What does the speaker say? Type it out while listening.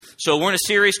So we're in a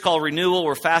series called Renewal.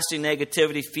 We're fasting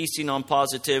negativity, feasting on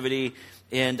positivity.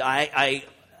 And I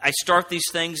start these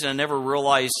things and I never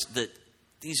realize that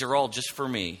these are all just for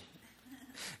me.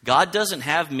 God doesn't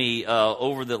have me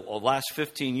over the last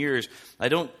 15 years. I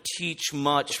don't teach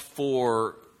much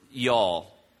for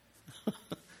y'all.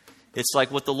 It's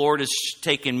like what the Lord has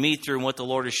taken me through and what the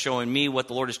Lord is showing me, what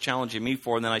the Lord is challenging me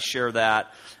for, and then I share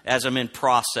that as I'm in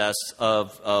process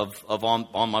of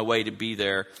on my way to be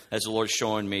there as the Lord's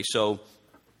showing me. So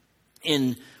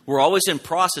we're always in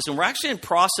process, and we're actually in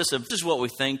process of, this is what we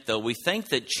think though. We think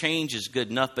that change is good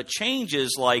enough, but change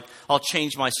is like, I'll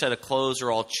change my set of clothes,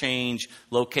 or I'll change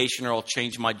location, or I'll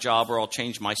change my job, or I'll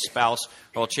change my spouse,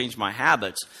 or I'll change my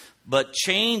habits. But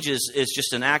change is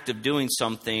just an act of doing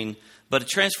something. But a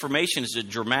transformation is a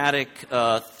dramatic,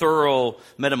 thorough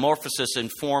metamorphosis in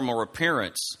form or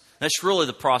appearance. That's really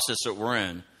the process that we're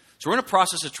in. So we're in a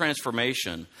process of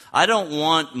transformation. I don't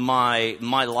want my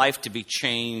life to be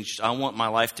changed. I want my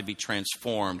life to be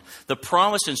transformed. The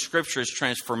promise in Scripture is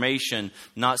transformation,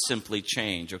 not simply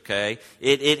change. Okay,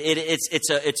 it's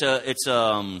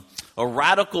a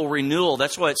radical renewal.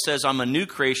 That's why it says I'm a new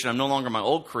creation. I'm no longer my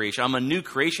old creation. I'm a new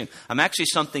creation. I'm actually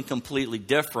something completely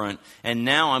different. And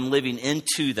now I'm living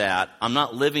into that. I'm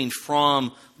not living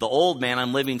from the old man.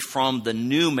 I'm living from the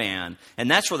new man. And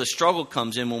that's where the struggle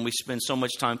comes in when we spend so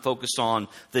much time focused on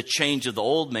the change of the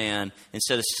old man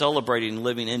instead of celebrating and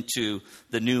living into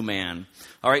the new man.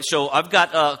 All right, so I've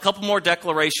got a couple more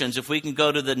declarations. If we can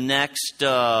go to the next...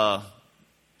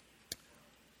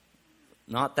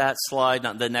 not that slide,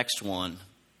 not the next one.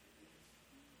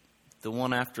 The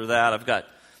one after that, I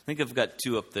think I've got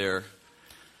two up there.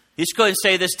 Let's go ahead and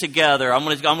say this together. I'm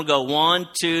going to go 1,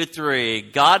 2, 3.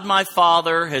 God, my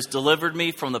Father, has delivered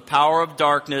me from the power of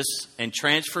darkness and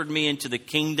transferred me into the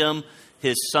kingdom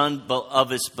of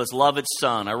His beloved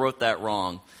Son. I wrote that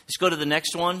wrong. Let's go to the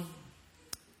next one.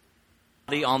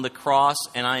 On the cross,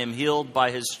 and I am healed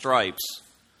by His stripes.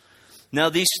 Now,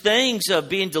 these things of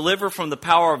being delivered from the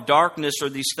power of darkness, or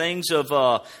these things of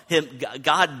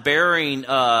God bearing,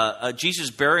 Jesus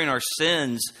bearing our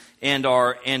sins and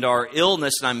our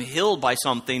illness, and I'm healed by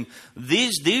something.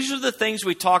 These are the things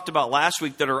we talked about last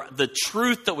week that are the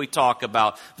truth that we talk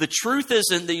about. The truth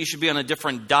isn't that you should be on a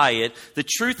different diet. The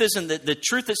truth isn't that the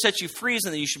truth that sets you free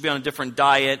isn't that you should be on a different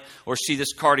diet or see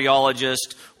this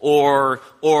cardiologist or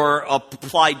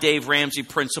apply Dave Ramsey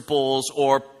principles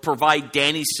or provide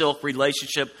Danny Silk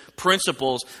relationship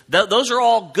principles. Those are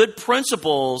all good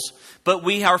principles. But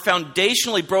we are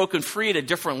foundationally broken free at a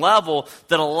different level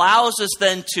that allows us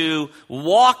then to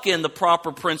walk in the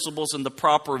proper principles and the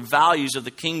proper values of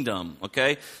the kingdom.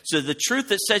 Okay? So the truth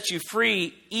that sets you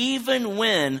free, even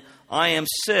when I am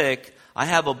sick, I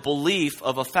have a belief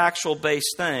of a factual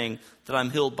based thing that I'm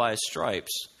healed by His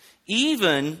stripes.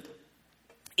 Even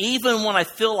when I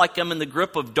feel like I'm in the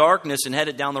grip of darkness and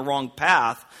headed down the wrong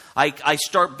path, I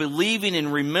start believing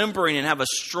and remembering and have a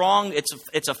strong,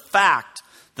 it's a fact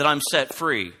that I'm set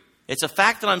free. It's a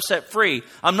fact that I'm set free.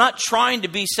 I'm not trying to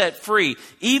be set free.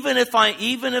 Even if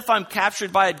I'm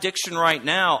captured by addiction right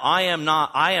now, I am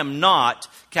not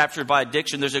captured by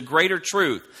addiction. There's a greater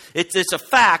truth. It's a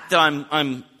fact that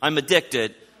I'm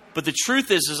addicted, but the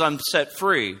truth is I'm set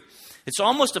free. It's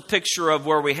almost a picture of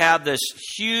where we have this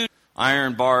huge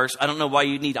iron bars. I don't know why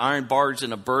you need iron bars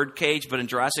in a bird cage, but in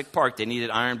Jurassic Park, they needed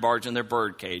iron bars in their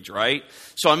bird cage, right?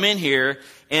 So I'm in here,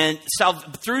 and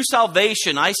through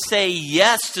salvation, I say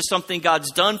yes to something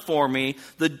God's done for me.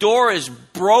 The door is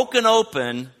broken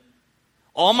open.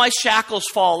 All my shackles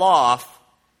fall off.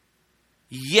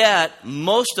 Yet,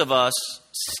 most of us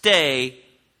stay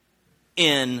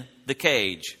in the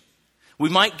cage. We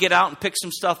might get out and pick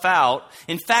some stuff out.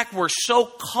 In fact, we're so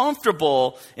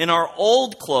comfortable in our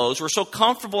old clothes, we're so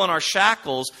comfortable in our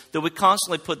shackles that we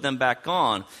constantly put them back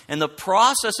on. And the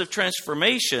process of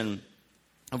transformation,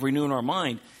 of renewing our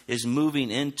mind, is moving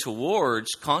in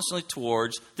constantly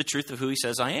towards the truth of who He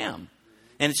says I am.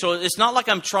 And so it's not like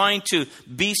I'm trying to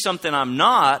be something I'm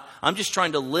not. I'm just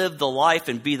trying to live the life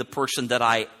and be the person that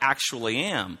I actually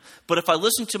am. But if I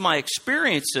listen to my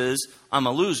experiences, I'm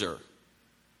a loser.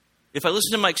 If I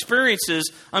listen to my experiences,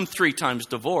 I'm 3 times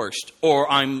divorced, or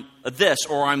I'm this,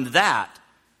 or I'm that.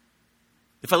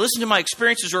 If I listen to my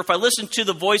experiences, or if I listen to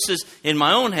the voices in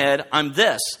my own head, I'm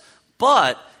this.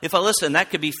 But if I listen, that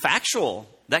could be factual.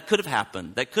 That could have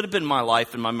happened. That could have been my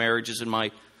life and my marriages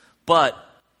and But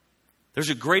there's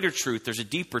a greater truth, there's a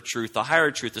deeper truth, a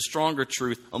higher truth, a stronger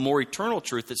truth, a more eternal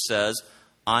truth that says,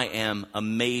 I am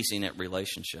amazing at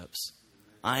relationships.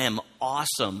 I am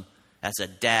awesome as a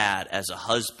dad, as a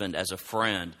husband, as a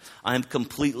friend. I am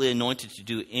completely anointed to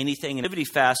do anything. And Nativity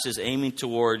Fast is aiming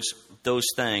towards those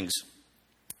things.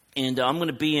 And I'm going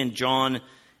to be in John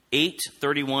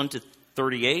 8:31 to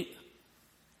 38.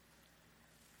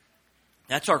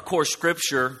 That's our core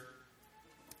scripture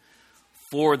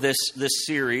for this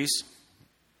series.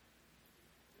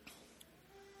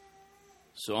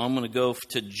 So I'm going to go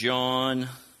to John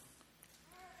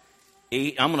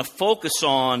 8. I'm going to focus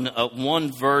on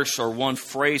one verse or one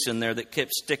phrase in there that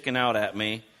kept sticking out at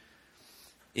me.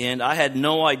 And I had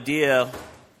no idea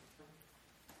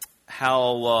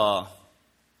how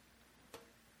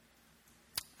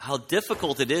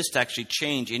difficult it is to actually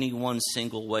change any one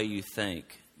single way you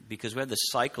think. Because we have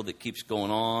this cycle that keeps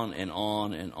going on and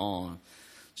on and on.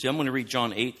 So I'm going to read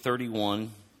John 8:31.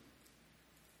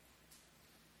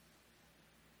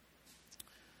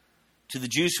 To the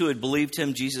Jews who had believed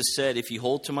him, Jesus said, "If you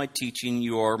hold to my teaching,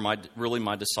 you are really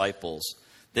my disciples.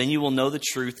 Then you will know the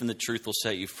truth, and the truth will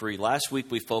set you free." Last week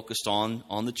we focused on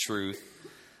the truth.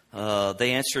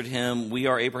 They answered him, "We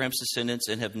are Abraham's descendants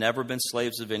and have never been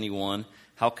slaves of anyone.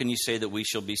 How can you say that we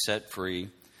shall be set free?"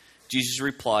 Jesus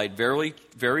replied, "Verily,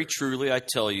 very truly, I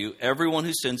tell you, everyone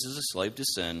who sins is a slave to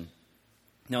sin.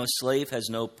 Now a slave has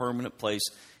no permanent place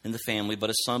in the family, but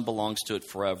a son belongs to it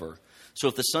forever. So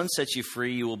if the Son sets you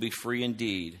free, you will be free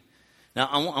indeed." Now,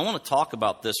 I want to talk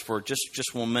about this for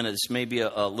just 1 minute. This may be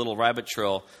a little rabbit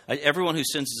trail. Everyone who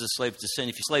sins is a slave to sin.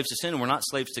 If you're slaves to sin and we're not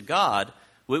slaves to God,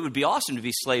 well, it would be awesome to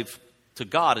be slave to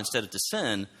God instead of to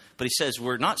sin. But he says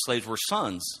we're not slaves, we're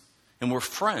sons, and we're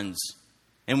friends,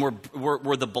 and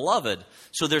we're the beloved.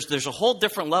 So there's a whole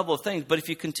different level of things. But if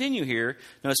you continue here,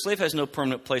 now a slave has no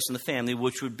permanent place in the family,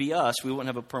 which would be us. We wouldn't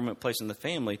have a permanent place in the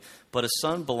family, but a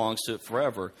son belongs to it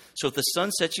forever. So if the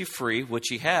Son sets you free, which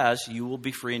he has, you will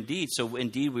be free indeed. So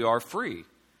indeed we are free.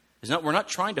 We're not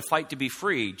trying to fight to be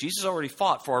free. Jesus already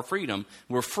fought for our freedom.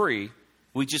 We're free.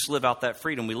 We just live out that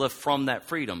freedom. We live from that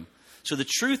freedom. So the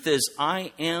truth is,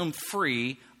 I am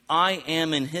free. I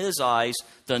am, in his eyes,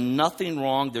 done nothing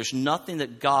wrong. There's nothing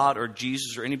that God or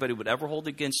Jesus or anybody would ever hold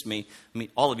against me. I mean,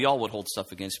 all of y'all would hold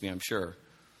stuff against me, I'm sure.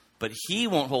 But he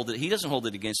won't hold it. He doesn't hold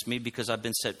it against me because I've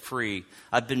been set free.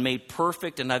 I've been made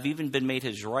perfect, and I've even been made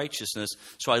his righteousness.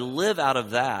 So I live out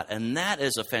of that, and that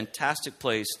is a fantastic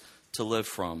place to live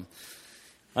from.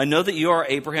 I know that you are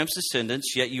Abraham's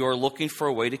descendants, yet you are looking for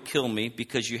a way to kill me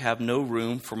because you have no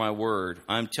room for my word.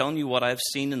 I am telling you what I have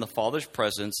seen in the Father's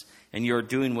presence, and you are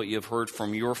doing what you have heard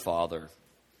from your father.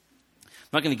 I'm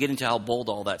not going to get into how bold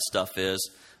all that stuff is.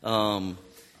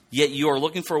 Yet you are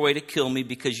looking for a way to kill me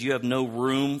because you have no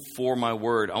room for my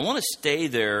word. I want to stay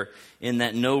there in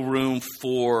that no room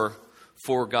for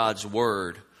God's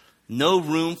word. No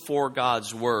room for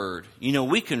God's word. You know,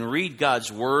 we can read God's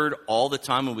word all the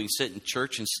time when we sit in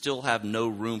church and still have no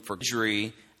room for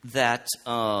that.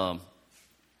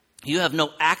 You have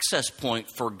no access point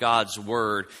for God's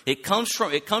word. It comes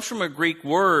from a Greek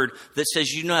word that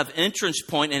says you don't have entrance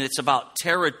point, and it's about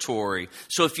territory.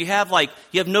 So if you have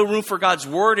no room for God's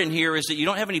word in here, is that you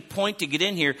don't have any point to get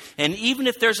in here. And even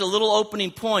if there's a little opening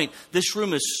point, this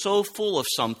room is so full of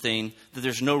something that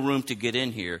there's no room to get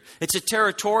in here. It's a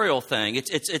territorial thing.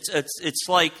 It's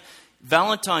like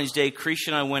Valentine's Day. Krisha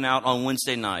and I went out on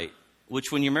Wednesday night. Which,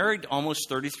 when you're married almost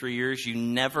 33 years, you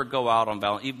never go out on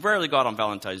you rarely go out on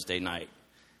Valentine's Day night,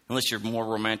 unless you're more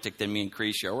romantic than me and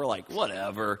Krisha. We're like,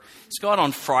 whatever. Let's go out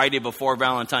on Friday before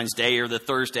Valentine's Day or the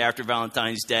Thursday after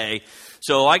Valentine's Day.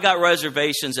 So I got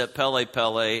reservations at Pele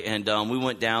Pele, and we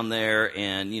went down there,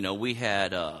 and we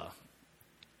had an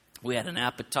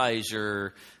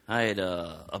appetizer. I had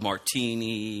a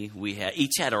martini. We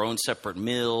each had our own separate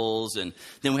meals, and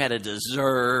then we had a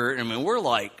dessert. I mean,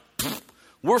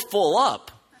 we're full up.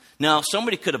 Now,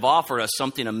 somebody could have offered us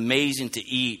something amazing to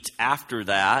eat after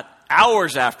that,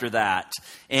 hours after that.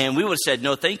 And we would have said,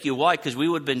 no, thank you. Why? Because we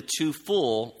would have been too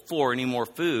full for any more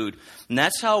food. And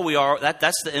that's how we are.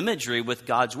 That's the imagery with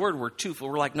God's word. We're too full.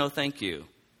 We're like, no, thank you.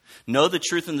 Know the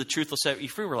truth, and the truth will set you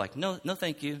free. We're like, no,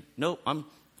 thank you. No,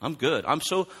 I'm good.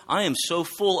 I am so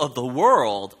full of the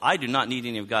world. I do not need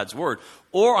any of God's word.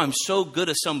 Or I'm so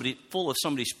full of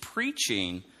somebody's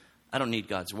preaching. I don't need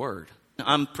God's word.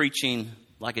 I'm preaching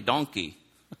like a donkey.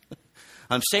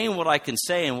 I'm saying what I can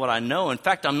say and what I know. In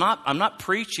fact, I'm not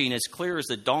preaching as clear as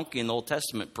the donkey in the Old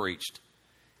Testament preached,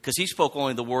 because he spoke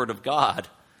only the word of God.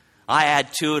 I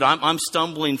add to it. I'm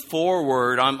stumbling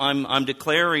forward. I'm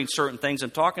declaring certain things. I'm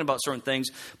talking about certain things,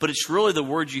 but it's really the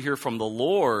words you hear from the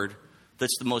Lord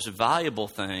that's the most valuable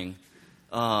thing.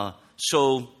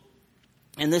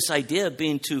 And this idea of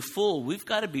being too full, we've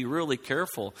got to be really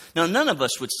careful. Now, none of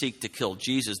us would seek to kill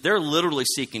Jesus. They're literally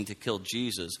seeking to kill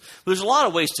Jesus. There's a lot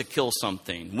of ways to kill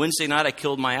something. Wednesday night, I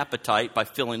killed my appetite by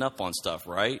filling up on stuff,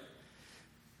 right?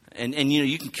 And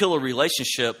you can kill a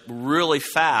relationship really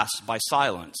fast by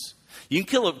silence. You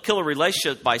can kill a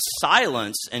relationship by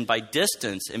silence and by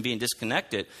distance and being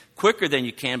disconnected quicker than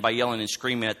you can by yelling and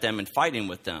screaming at them and fighting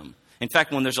with them. In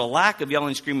fact, when there's a lack of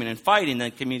yelling, screaming, and fighting,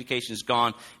 then communication is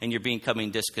gone and you're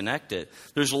becoming disconnected.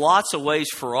 There's lots of ways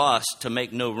for us to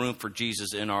make no room for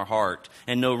Jesus in our heart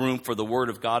and no room for the Word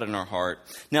of God in our heart.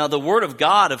 Now, the Word of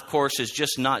God, of course, is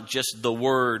just not just the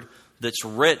Word that's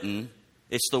written.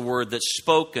 It's the Word that's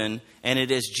spoken, and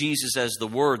it is Jesus as the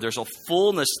Word. There's a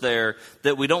fullness there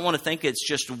that we don't want to think it's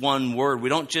just one word. We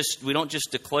don't just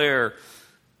declare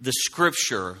the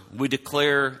Scripture. We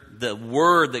declare the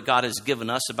Word that God has given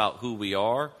us about who we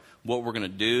are, what we're going to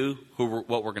do,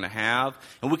 what we're going to have.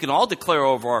 And we can all declare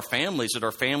over our families that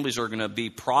our families are going to be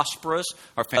prosperous,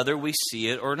 whether we see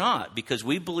it or not, because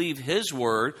we believe His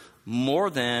Word more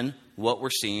than what we're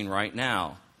seeing right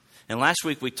now. And last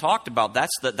week we talked about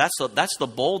that's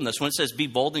the boldness. When it says be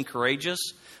bold and courageous,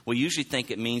 we usually think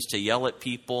it means to yell at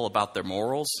people about their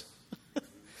morals.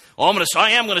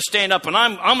 I am going to stand up and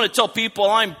I'm going to tell people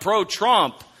I'm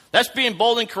pro-Trump. That's being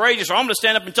bold and courageous. Or I'm going to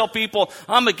stand up and tell people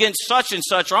I'm against such and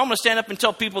such. Or I'm going to stand up and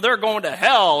tell people they're going to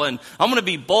hell. And I'm going to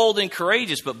be bold and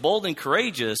courageous. But bold and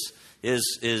courageous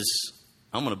is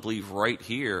I'm going to believe right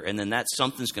here. And then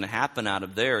something's going to happen out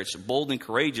of there. It's bold and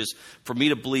courageous for me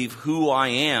to believe who I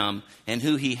am and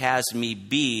who He has me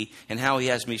be and how He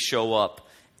has me show up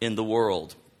in the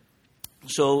world.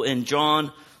 So in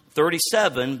John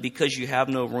 37, because you have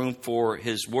no room for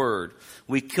His Word,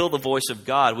 we kill the voice of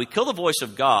God. We kill the voice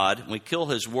of God. We kill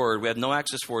His Word. We have no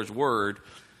access for His Word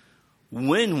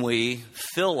when we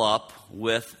fill up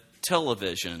with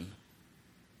television.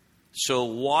 So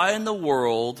why in the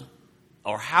world,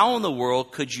 or how in the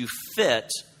world could you fit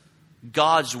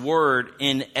God's Word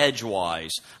in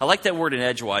edgewise? I like that word in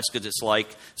edgewise because it's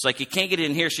like you can't get it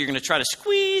in here, so you're going to try to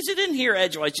squeeze it in here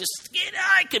edgewise.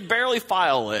 I could barely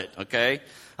file it, okay?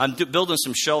 I'm building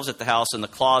some shelves at the house in the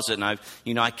closet,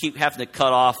 and I keep having to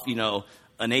cut off,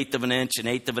 an eighth of an inch, an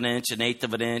eighth of an inch, an eighth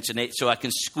of an inch, so I can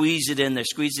squeeze it in there,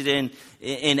 squeeze it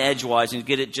in edgewise and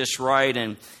get it just right.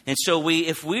 And so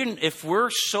if we're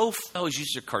so, I always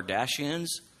use the Kardashians.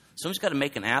 Someone's got to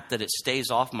make an app that it stays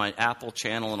off my Apple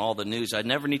channel and all the news. I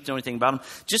never need to know anything about them.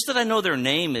 Just that I know their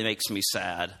name, it makes me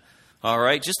sad. All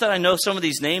right? Just that I know some of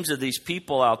these names of these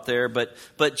people out there. But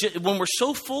when we're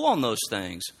so full on those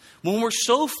things, when we're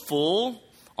so full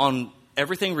on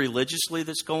everything religiously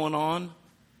that's going on,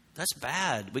 that's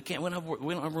bad. We don't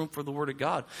have room for the Word of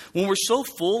God. When we're so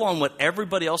full on what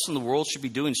everybody else in the world should be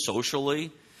doing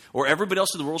socially, or everybody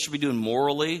else in the world should be doing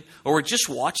morally, or we're just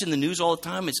watching the news all the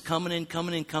time. It's coming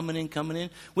in.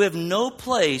 We have no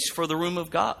place for the room of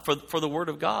God, for the Word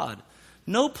of God.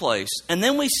 No place. And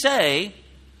then we say,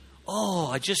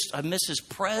 I miss His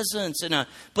presence.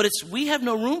 But we have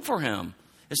no room for Him.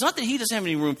 It's not that He doesn't have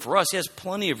any room for us. He has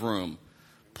plenty of room.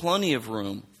 Plenty of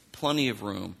room. Plenty of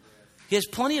room. He has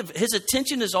His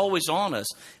attention is always on us.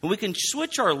 And we can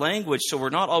switch our language so we're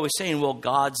not always saying, well,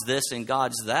 God's this and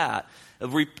God's that.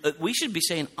 We should be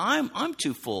saying, I'm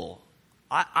too full.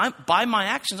 By my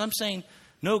actions, I'm saying,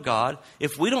 no, God.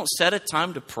 If we don't set a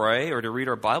time to pray or to read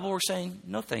our Bible, we're saying,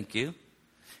 no, thank you.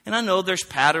 And I know there's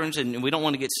patterns, and we don't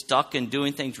want to get stuck in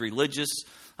doing things religious.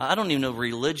 I don't even know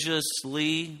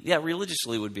religiously. Yeah,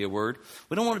 religiously would be a word.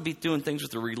 We don't want to be doing things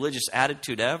with a religious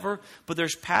attitude ever. But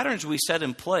there's patterns we set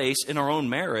in place in our own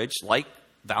marriage, like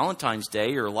Valentine's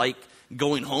Day, or like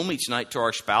going home each night to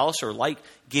our spouse, or like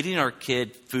getting our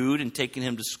kid food and taking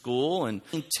him to school, and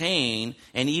maintain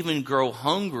and even grow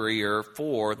hungrier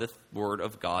for the Word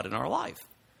of God in our life.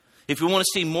 If we want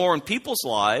to see more in people's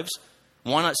lives,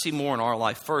 why not see more in our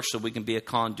life first so we can be a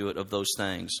conduit of those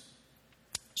things?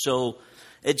 So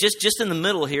it just in the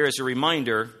middle here is a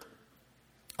reminder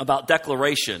about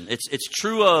declaration. It's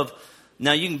true of,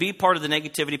 now you can be part of the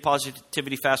Negativity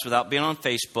Positivity Fast without being on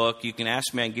Facebook. You can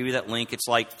ask me, I can give you that link. It's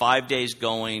like 5 days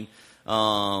going.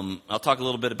 I'll talk a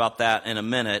little bit about that in a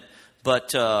minute.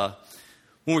 But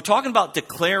when we're talking about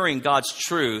declaring God's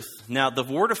truth, now the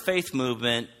Word of Faith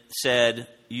movement said,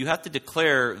 you have to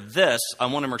declare this, I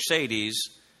want a Mercedes,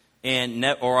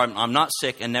 or I'm not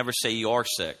sick, and never say you are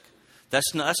sick.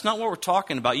 That's not what we're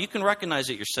talking about. You can recognize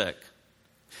that you're sick.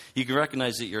 You can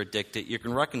recognize that you're addicted. You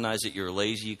can recognize that you're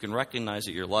lazy. You can recognize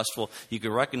that you're lustful. You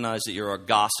can recognize that you're a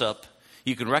gossip.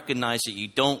 You can recognize that you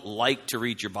don't like to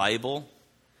read your Bible.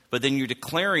 But then you're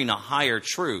declaring a higher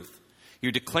truth.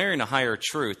 You're declaring a higher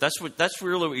truth. That's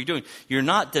really what you're doing. You're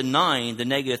not denying the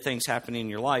negative things happening in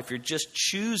your life. You're just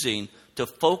choosing to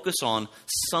focus on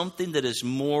something that is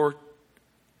more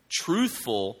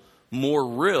truthful, more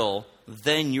real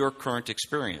than your current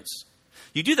experience.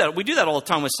 You do that. We do that all the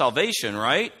time with salvation,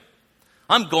 right?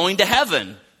 I'm going to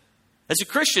heaven. As a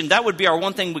Christian, that would be our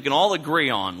one thing we can all agree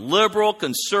on. Liberal,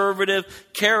 conservative,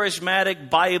 charismatic,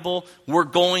 Bible, we're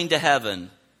going to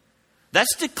heaven.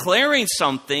 That's declaring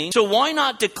something. So why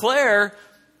not declare,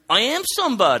 I am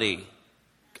somebody.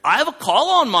 I have a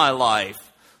call on my life.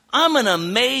 I'm an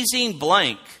amazing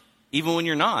blank, even when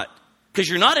you're not. Because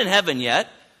you're not in heaven yet.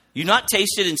 You've not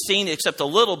tasted and seen except a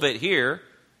little bit here.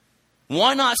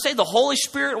 Why not say the Holy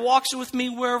Spirit walks with me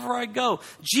wherever I go?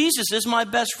 Jesus is my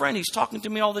best friend. He's talking to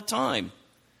me all the time.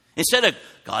 Instead of,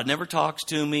 God never talks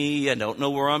to me. I don't know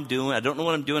where I'm doing. I don't know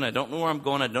what I'm doing. I don't know where I'm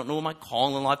going. I don't know my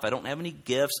call in life. I don't have any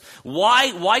gifts.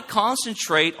 Why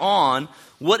concentrate on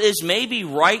what is maybe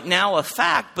right now a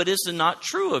fact, but is not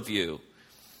true of you?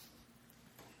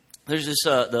 There's this,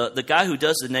 the guy who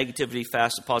does the negativity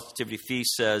fast, the positivity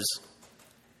feast says,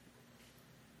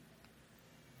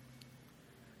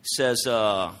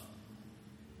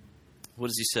 what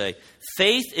does he say?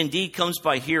 Faith indeed comes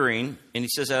by hearing, and he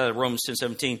says that out of Romans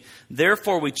 10:17.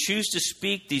 Therefore, we choose to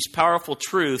speak these powerful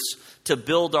truths to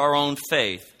build our own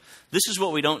faith. This is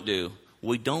what we don't do.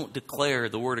 We don't declare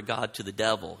the word of God to the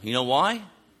devil. You know why?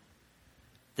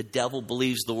 The devil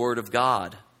believes the word of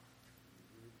God.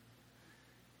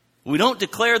 We don't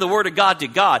declare the word of God to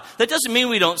God. That doesn't mean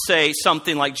we don't say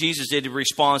something like Jesus did in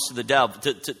response to the devil,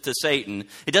 to Satan.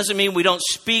 It doesn't mean we don't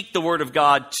speak the word of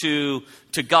God to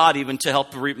God even to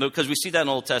help, because we see that in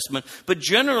the Old Testament. But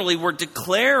generally, we're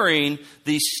declaring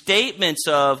these statements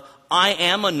of, I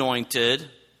am anointed.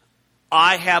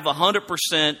 I have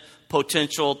 100%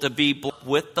 potential to be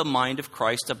with the mind of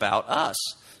Christ about us.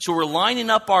 So we're lining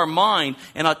up our mind.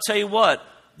 And I'll tell you what,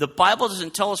 the Bible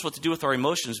doesn't tell us what to do with our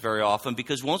emotions very often,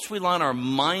 because once we line our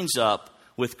minds up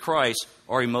with Christ,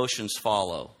 our emotions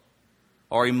follow.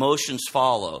 Our emotions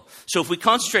follow. So if we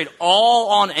concentrate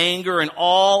all on anger and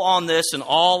all on this and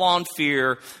all on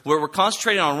fear, where we're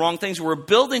concentrating on wrong things, we're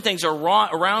building things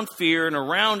around fear and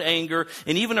around anger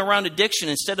and even around addiction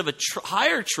instead of a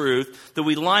higher truth, that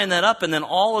we line that up, and then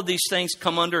all of these things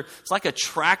come under. It's like a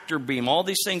tractor beam. All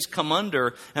these things come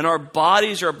under, and our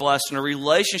bodies are blessed, and our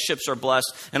relationships are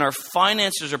blessed, and our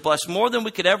finances are blessed more than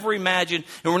we could ever imagine.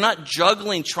 And we're not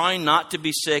juggling trying not to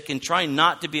be sick and trying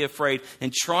not to be afraid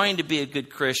and trying to be a good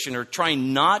Christian or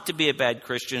trying not to be a bad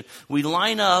Christian. We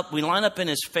line up in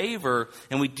His favor,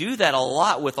 and we do that a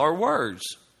lot with our words.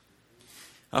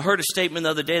 I heard a statement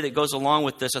the other day that goes along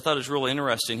with this. I thought it was really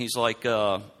interesting. He's like,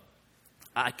 I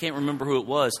can't remember who it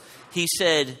was. He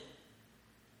said,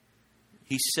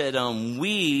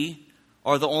 we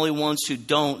are the only ones who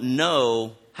don't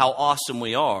know how awesome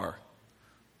we are.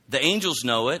 The angels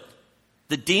know it.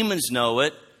 The demons know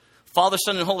it. Father,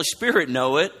 Son, and Holy Spirit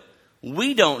know it.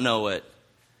 We don't know it.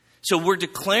 So we're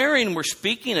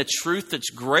speaking a truth that's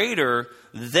greater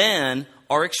than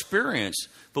our experience.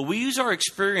 But we use our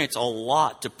experience a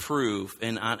lot to prove.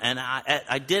 And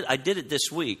I did it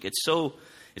this week. It's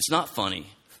not funny.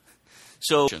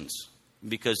 So,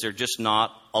 because they're just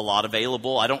not a lot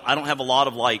available. I don't have a lot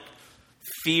of like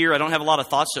fear. I don't have a lot of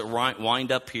thoughts that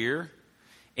wind up here.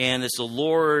 And as the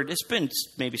Lord, it's been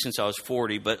maybe since I was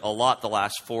 40, but a lot the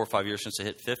last 4 or 5 years since I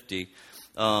hit 50.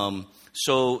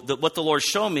 What the Lord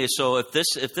showed me is, so if this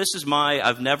is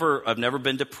I've never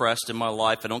been depressed in my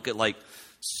life. I don't get like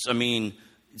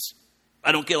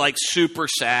super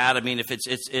sad. I mean, if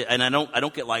and I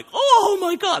don't get like, oh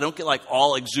my God, I don't get like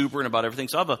all exuberant about everything.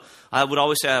 So I would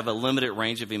always say I have a limited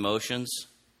range of emotions.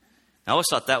 I always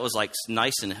thought that was like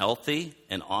nice and healthy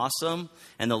and awesome.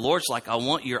 And the Lord's like,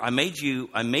 I made you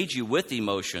with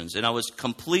emotions. And I was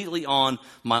completely on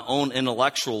my own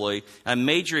intellectually. I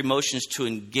made your emotions to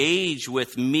engage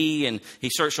with me. And He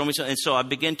started showing me something. And so I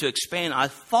began to expand. I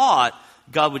thought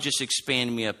God would just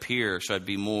expand me up here so I'd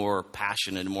be more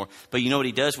passionate and more. But you know what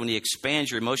He does? When He expands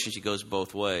your emotions, He goes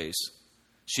both ways.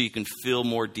 So you can feel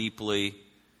more deeply.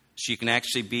 So you can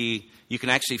actually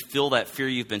feel that fear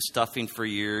you've been stuffing for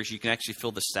years. You can actually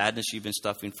feel the sadness you've been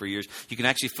stuffing for years. You can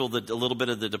actually feel a little bit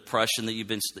of the depression that you've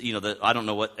been, I don't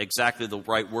know what exactly the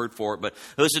right word for it, but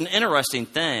it was an interesting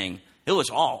thing. It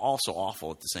was also awful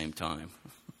at the same time.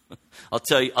 I'll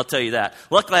tell you that.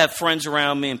 Luckily, I have friends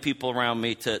around me and people around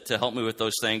me to help me with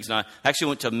those things. And I actually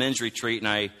went to a men's retreat,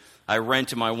 and I ran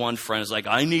to my one friend. It's like,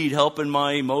 I need help in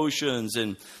my emotions.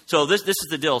 And so this is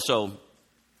the deal. So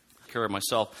care of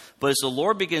myself. But as the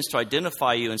Lord begins to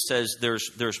identify you and says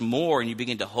there's more, and you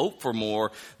begin to hope for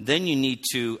more, then you need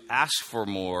to ask for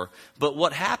more. But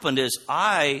what happened is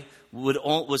I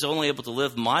was only able to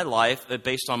live my life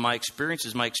based on my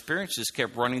experiences. My experiences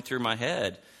kept running through my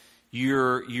head.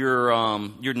 You're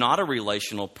not a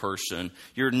relational person.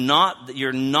 You're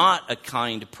not a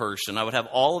kind person. I would have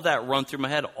all of that run through my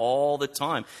head all the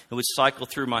time. It would cycle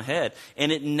through my head.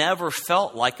 And it never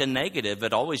felt like a negative.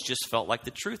 It always just felt like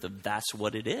the truth of that's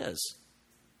what it is.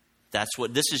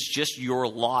 This is just your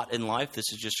lot in life.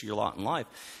 This is just your lot in life.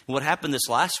 And what happened this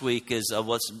last week is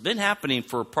what's been happening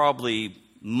for probably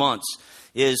months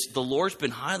is the Lord's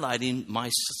been highlighting my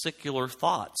secular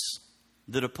thoughts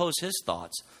that oppose his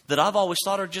thoughts, that I've always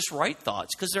thought are just right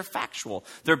thoughts because they're factual.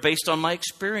 They're based on my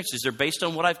experiences. They're based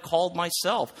on what I've called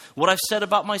myself, what I've said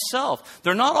about myself.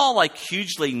 They're not all like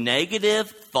hugely negative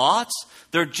thoughts.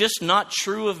 They're just not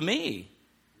true of me.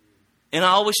 And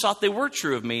I always thought they were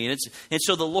true of me. And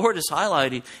so the Lord is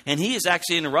highlighting, and he is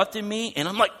actually interrupting me. And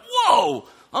I'm like, whoa!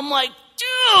 I'm like, dude,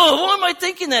 why am I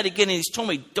thinking that again? And he's told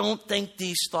me, don't think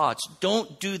these thoughts.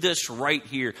 Don't do this right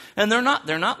here. And they're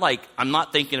not like, I'm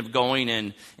not thinking of going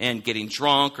and getting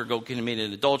drunk or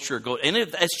committing adultery and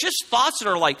it's just thoughts that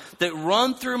are like, that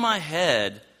run through my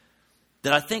head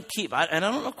that I think and I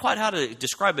don't know quite how to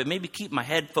describe it, maybe keep my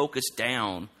head focused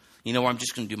down, where I'm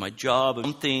just going to do my job,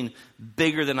 something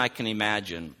bigger than I can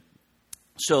imagine.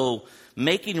 So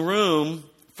making room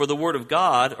for the Word of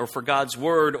God, or for God's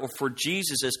Word, or for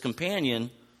Jesus as companion,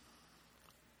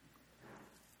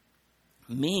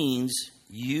 means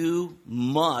you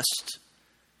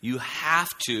have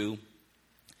to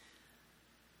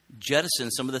jettison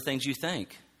some of the things you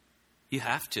think. You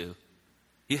have to.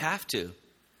 You have to.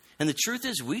 And the truth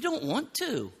is, we don't want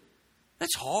to.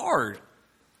 That's hard.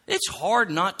 It's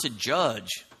hard not to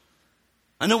judge.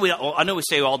 I know we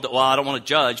say, well, I don't want to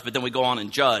judge, but then we go on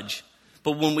and judge.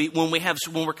 But when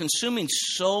we're consuming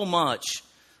so much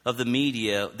of the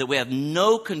media that we have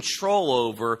no control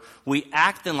over, we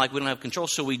act then like we don't have control.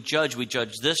 So we judge. We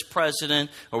judge this president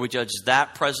or we judge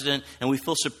that president, and we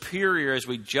feel superior as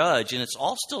we judge. And it's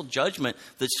all still judgment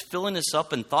that's filling us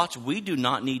up in thoughts we do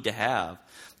not need to have.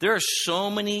 There are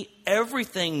so many.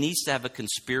 Everything needs to have a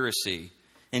conspiracy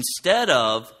instead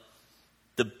of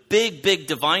the big, big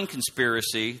divine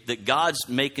conspiracy that God's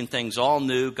making things all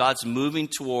new. God's moving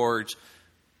towards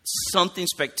something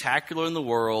spectacular in the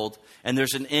world, and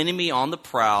there's an enemy on the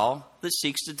prowl that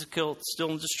seeks to kill, steal,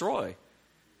 and destroy.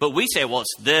 But we say, well,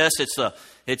 it's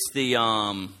the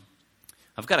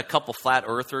I've got a couple flat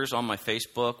earthers on my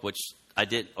Facebook, which I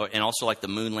did, and also like the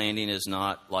moon landing is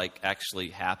not like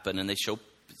actually happened, and they show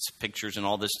pictures and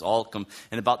all this all come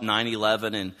and about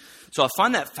 9/11, and so I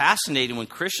find that fascinating when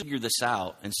Christians figure this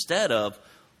out instead of,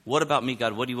 what about me,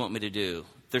 God? What do you want me to do?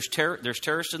 There's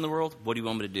terrorists in the world. What do you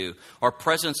want me to do? Our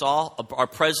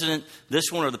president,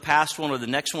 this one or the past one or the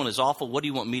next one is awful. What do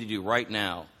you want me to do right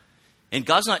now? And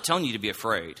God's not telling you to be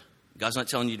afraid. God's not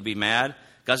telling you to be mad.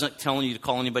 God's not telling you to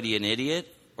call anybody an idiot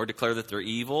or declare that they're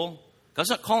evil.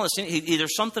 God's not calling us.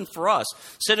 There's something for us.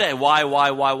 Say today,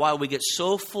 why? We get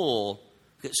so full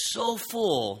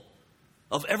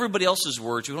of everybody else's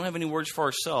words. We don't have any words for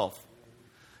ourselves.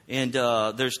 And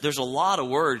there's a lot of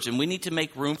words, and we need to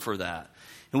make room for that.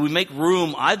 And we make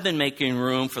room. I've been making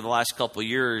room for the last couple of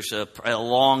years, a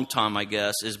long time, I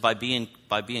guess, is by being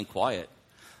quiet.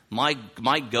 My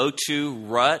go-to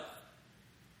rut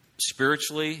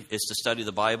spiritually is to study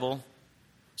the Bible.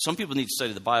 Some people need to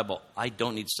study the Bible. I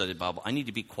don't need to study the Bible. I need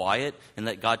to be quiet and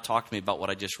let God talk to me about what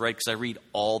I just read, because I read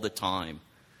all the time.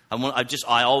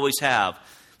 I always have.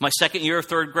 My second year of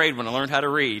third grade, when I learned how to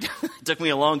read, it took me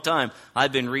a long time.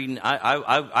 I've been reading.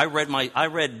 I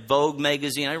read Vogue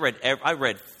magazine. I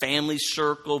read Family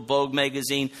Circle, Vogue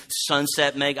magazine,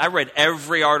 Sunset mag. I read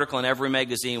every article in every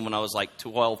magazine when I was like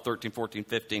 12, 13, 14,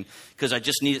 15, because I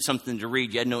just needed something to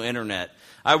read. You had no internet.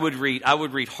 I would read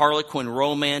Harlequin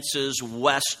romances,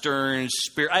 westerns,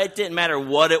 it didn't matter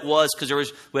what it was,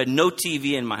 because we had no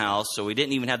TV in my house, so we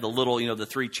didn't even have the little, the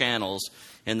 3 channels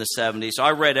in the 70s. So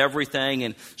I read everything,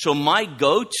 and so my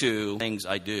go-to things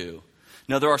I do.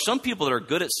 Now, there are some people that are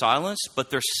good at silence, but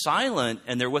they're silent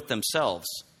and they're with themselves,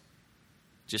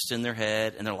 just in their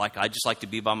head, and they're like, I just like to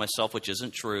be by myself, which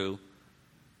isn't true.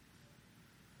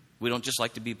 We don't just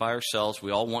like to be by ourselves.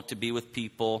 We all want to be with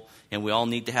people, and we all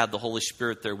need to have the Holy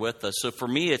Spirit there with us. So for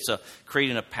me, it's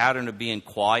creating a pattern of being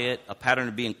quiet, a pattern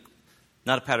of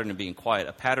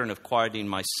quieting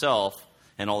myself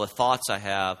and all the thoughts I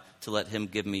have, to let Him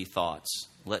give me thoughts.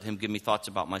 Let Him give me thoughts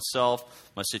about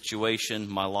myself, my situation,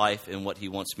 my life, and what He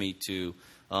wants me to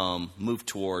move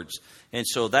towards. And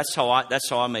so that's how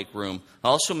I make room. I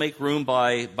also make room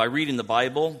by reading the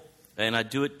Bible, and I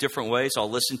do it different ways. I'll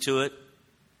listen to it.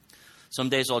 Some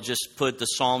days I'll just put the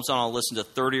Psalms on. I'll listen to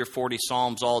 30 or 40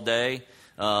 Psalms all day.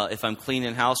 If I'm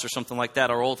cleaning house or something like that.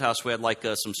 Our old house, we had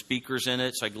some speakers in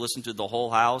it, so I could listen to the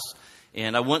whole house.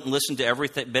 And I wouldn't listen to every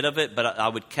bit of it, but I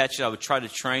would catch it. I would try to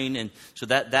train. And so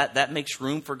that makes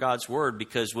room for God's Word,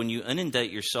 because when you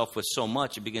inundate yourself with so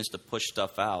much, it begins to push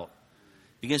stuff out.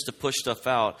 It begins to push stuff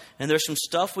out. And there's some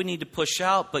stuff we need to push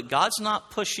out, but God's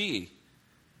not pushy.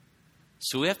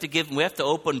 So we have to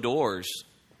open doors.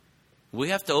 We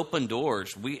have to open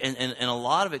doors. And a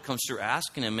lot of it comes through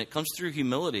asking Him. It comes through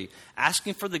humility.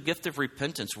 Asking for the gift of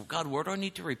repentance. Well, God, where do I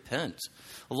need to repent?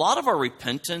 A lot of our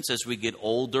repentance as we get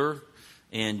older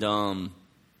and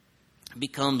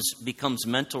becomes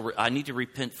mental. I need to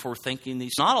repent for thinking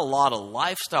these. Not a lot of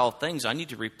lifestyle things I need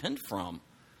to repent from.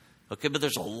 Okay, but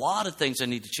there's a lot of things I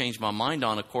need to change my mind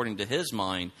on according to His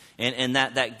mind. And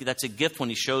that's a gift when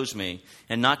He shows me.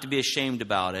 And not to be ashamed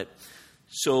about it.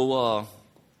 So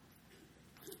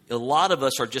a lot of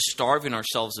us are just starving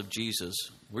ourselves of Jesus.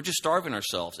 We're just starving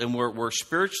ourselves. And we're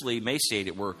spiritually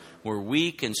emaciated. We're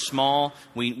weak and small.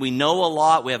 We know a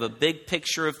lot. We have a big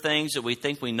picture of things that we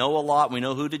think we know a lot. We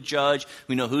know who to judge.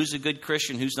 We know who's a good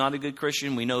Christian, who's not a good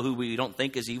Christian. We know who we don't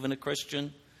think is even a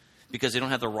Christian, because they don't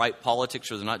have the right politics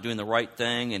or they're not doing the right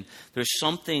thing. And there's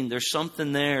something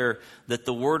there that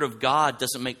the Word of God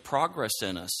doesn't make progress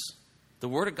in us. The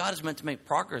Word of God is meant to make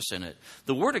progress in it.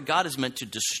 The Word of God is meant to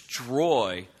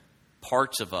destroy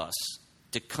parts of us,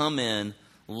 to come in.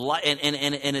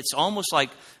 And it's almost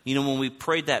like, when we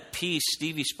prayed that peace,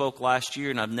 Stevie spoke last year,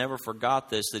 and I've never forgot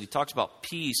this, that he talks about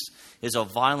peace is a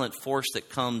violent force that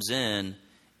comes in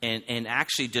and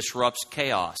actually disrupts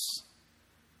chaos.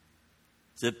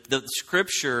 The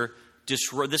Scripture,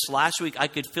 this last week, I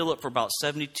could feel it for about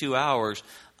 72 hours.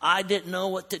 I didn't know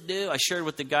what to do. I shared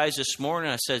with the guys this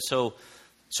morning. I said, so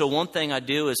one thing I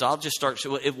do is I'll just start.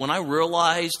 When I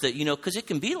realize that, because it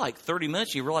can be like 30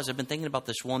 minutes, you realize I've been thinking about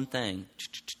this one thing.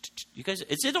 You guys,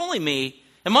 is it only me?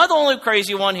 Am I the only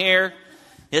crazy one here?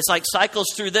 It's like cycles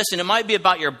through this, and it might be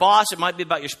about your boss, it might be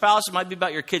about your spouse, it might be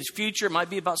about your kid's future, it might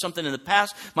be about something in the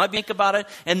past, it might be think about it,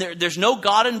 and there's no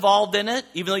God involved in it,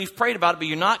 even though you've prayed about it, but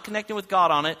you're not connecting with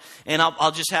God on it. And I'll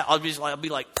be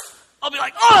like,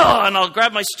 oh, and I'll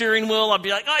grab my steering wheel. I'll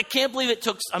be like, oh, I can't believe it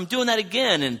took. I'm doing that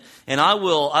again, and I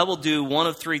will do one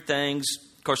of three things.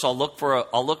 Of course, I'll look for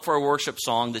a worship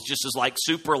song that just is like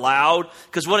super loud,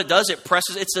 because what it does, it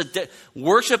presses.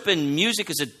 Worship and music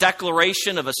is a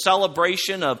declaration of a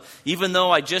celebration of, even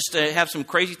though I just have some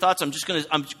crazy thoughts, I'm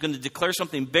going to declare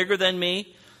something bigger than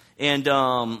me. And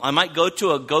I might go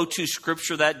to a go-to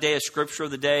scripture that day, a scripture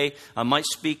of the day. I might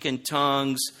speak in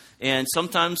tongues. And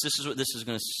sometimes this is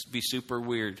going to be super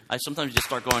weird. I sometimes just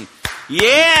start going,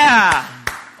 yeah!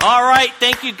 All right,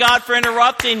 thank you, God, for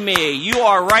interrupting me. You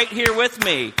are right here with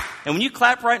me. And when you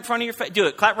clap right in front of your face, do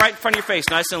it. Clap right in front of your face,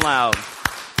 nice and loud.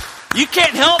 You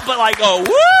can't help but go,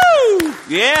 woo!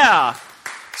 Yeah.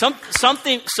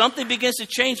 Something begins to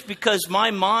change, because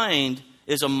my mind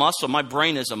is a muscle. My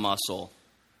brain is a muscle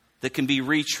that can be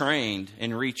retrained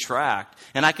and retracked.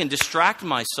 And I can distract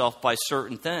myself by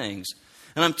certain things.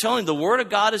 And I'm telling you, the Word of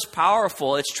God is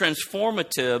powerful. It's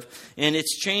transformative, and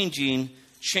it's changing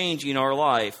our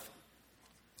life.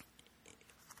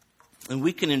 And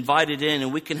we can invite it in,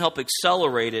 and we can help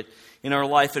accelerate it in our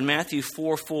life. In Matthew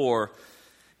 4:4,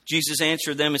 Jesus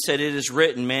answered them and said, "It is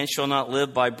written, man shall not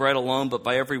live by bread alone, but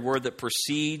by every word that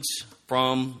proceeds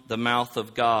from the mouth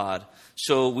of God."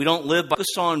 So we don't live by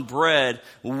focus on bread,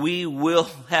 we will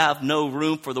have no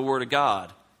room for the Word of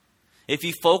God. If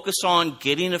you focus on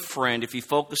getting a friend, if you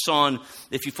focus on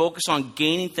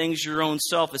gaining things your own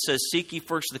self, it says, "Seek ye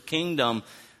first the kingdom,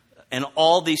 and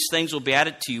all these things will be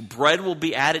added to you." Bread will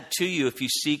be added to you if you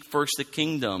seek first the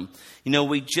kingdom.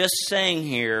 We just sang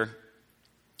here,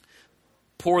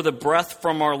 "Pour the breath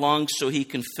from our lungs so He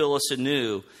can fill us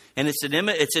anew." And it's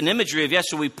an imagery of, yes,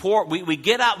 so we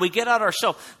get out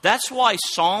ourselves. That's why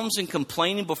psalms and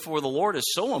complaining before the Lord is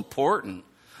so important.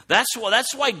 That's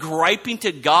why griping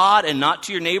to God and not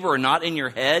to your neighbor, or not in your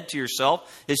head to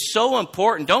yourself, is so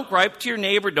important. Don't gripe to your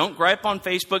neighbor. Don't gripe on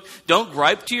Facebook. Don't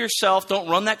gripe to yourself. Don't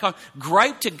run that.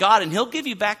 Gripe to God, and He'll give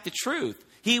you back the truth.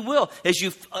 He will. As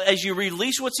you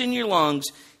release what's in your lungs,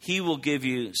 He will give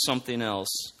you something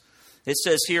else. It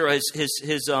says here,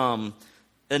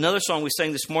 another song we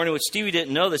sang this morning, which Stevie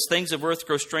didn't know this, "Things of earth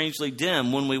grow strangely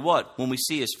dim when we what? When we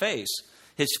see His face."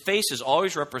 His face is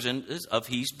always representative of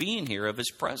He's being here, of His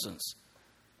presence.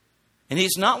 And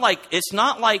it's not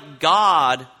like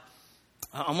God,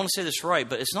 I want to say this right,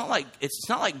 but it's not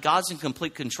like God's in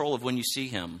complete control of when you see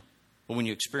Him or when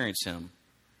you experience Him.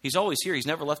 He's always here. He's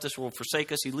never left us or will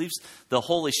forsake us. He leaves the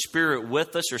Holy Spirit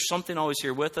with us. There's something always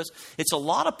here with us. It's a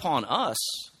lot upon us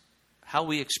how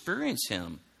we experience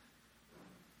Him.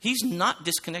 He's not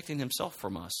disconnecting Himself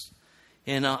from us.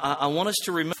 And I want us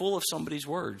to remain full of somebody's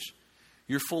words.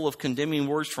 You're full of condemning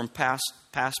words from past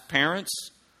parents,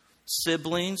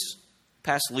 siblings,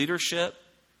 past leadership,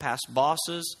 past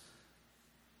bosses.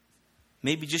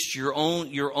 Maybe just your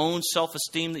own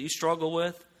self-esteem that you struggle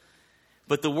with.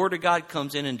 But the Word of God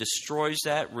comes in and destroys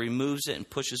that, removes it, and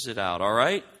pushes it out. All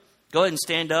right? Go ahead and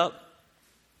stand up.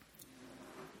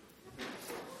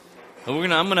 And we're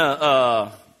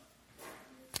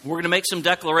gonna make some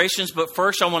declarations, but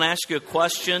first I want to ask you a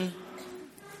question.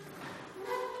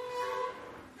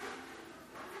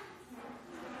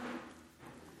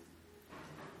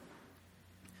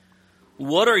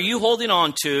 What are you holding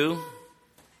on to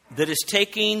that is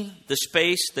taking the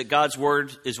space that God's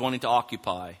Word is wanting to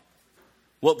occupy?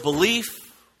 What belief,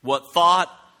 what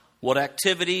thought, what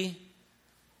activity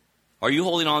are you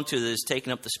holding on to that is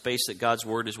taking up the space that God's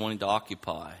Word is wanting to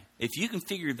occupy? If you can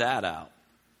figure that out,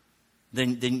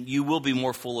 then you will be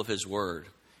more full of His Word.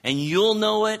 And you'll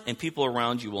know it, and people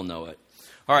around you will know it.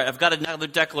 All right, I've got another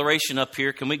declaration up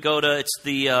here. Can we go to, it's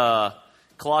the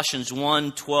Colossians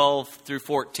 1, 12 through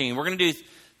 14. We're going to do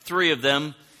 3 of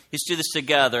them. Let's do this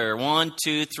together. 1,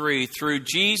 2, 3. Through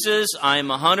Jesus, I am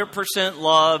 100%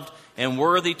 loved and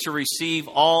worthy to receive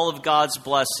all of God's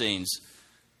blessings.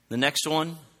 The next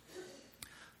one.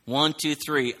 1, 2,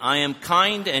 3. I am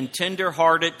kind and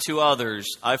tender-hearted to others.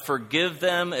 I forgive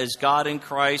them as God in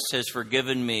Christ has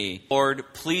forgiven me. Lord,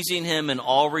 pleasing Him in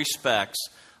all respects.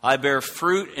 I bear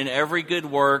fruit in every good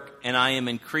work, and I am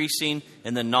increasing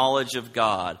in the knowledge of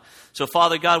God. So,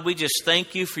 Father God, we just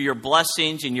thank you for your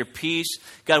blessings and your peace.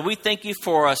 God, we thank you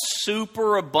for a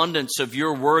superabundance of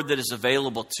your word that is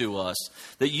available to us.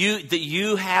 That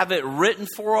you have it written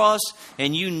for us,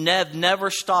 and you never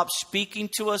stop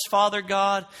speaking to us, Father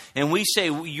God. And we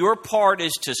say your part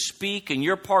is to speak, and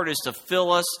your part is to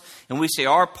fill us. And we say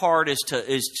our part is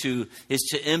to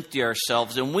empty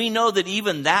ourselves. And we know that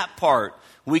even that part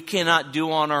we cannot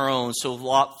do on our own. So,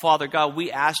 Father God,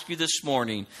 we ask you this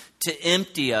morning to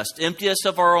empty us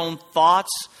of our own thoughts,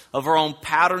 of our own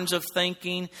patterns of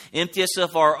thinking, empty us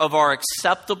of our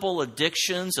acceptable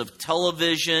addictions of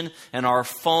television and our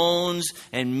phones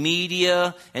and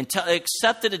media, and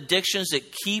accepted addictions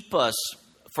that keep us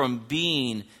from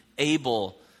being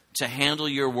able to handle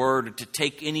your word or to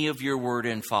take any of your word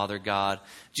in, Father God.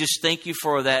 Just thank you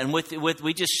for that. And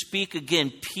we just speak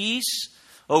again peace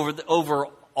over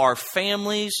our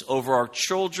families, over our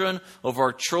children, over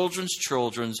our children's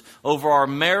children, over our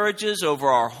marriages, over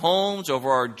our homes, over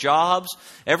our jobs,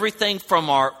 everything from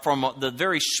the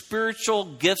very spiritual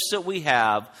gifts that we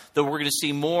have that we're going to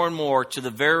see more and more to the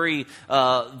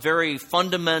very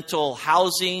fundamental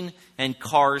housing and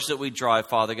cars that we drive,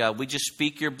 Father God. We just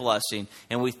speak your blessing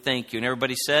and we thank you. And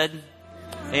everybody said,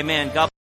 amen. God